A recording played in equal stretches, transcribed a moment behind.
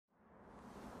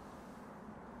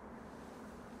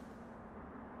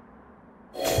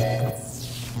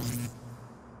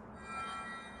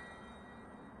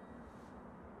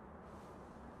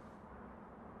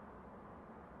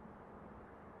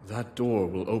That door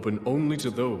will open only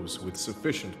to those with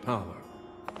sufficient power.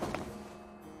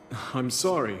 I'm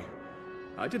sorry.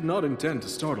 I did not intend to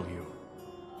startle you.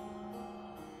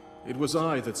 It was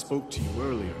I that spoke to you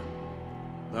earlier.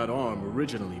 That arm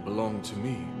originally belonged to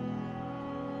me.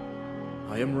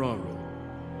 I am Rauru.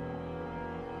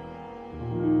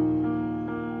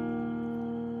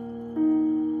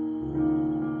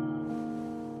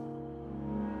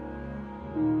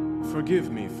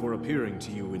 Forgive me for appearing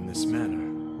to you in this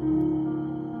manner.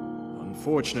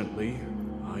 Unfortunately,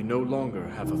 I no longer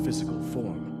have a physical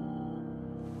form.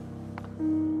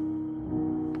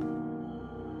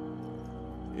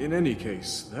 In any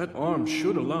case, that arm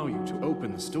should allow you to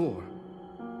open this door.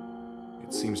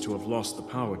 It seems to have lost the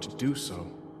power to do so.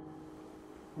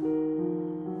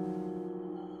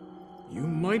 You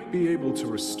might be able to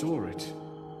restore it,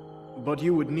 but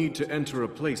you would need to enter a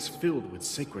place filled with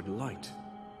sacred light.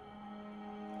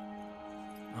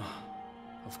 Ah,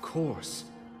 of course.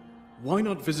 Why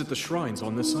not visit the shrines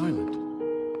on this island?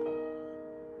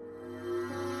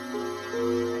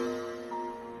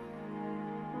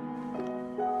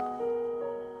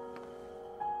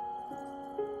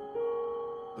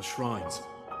 The shrines.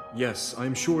 Yes, I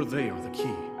am sure they are the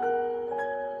key.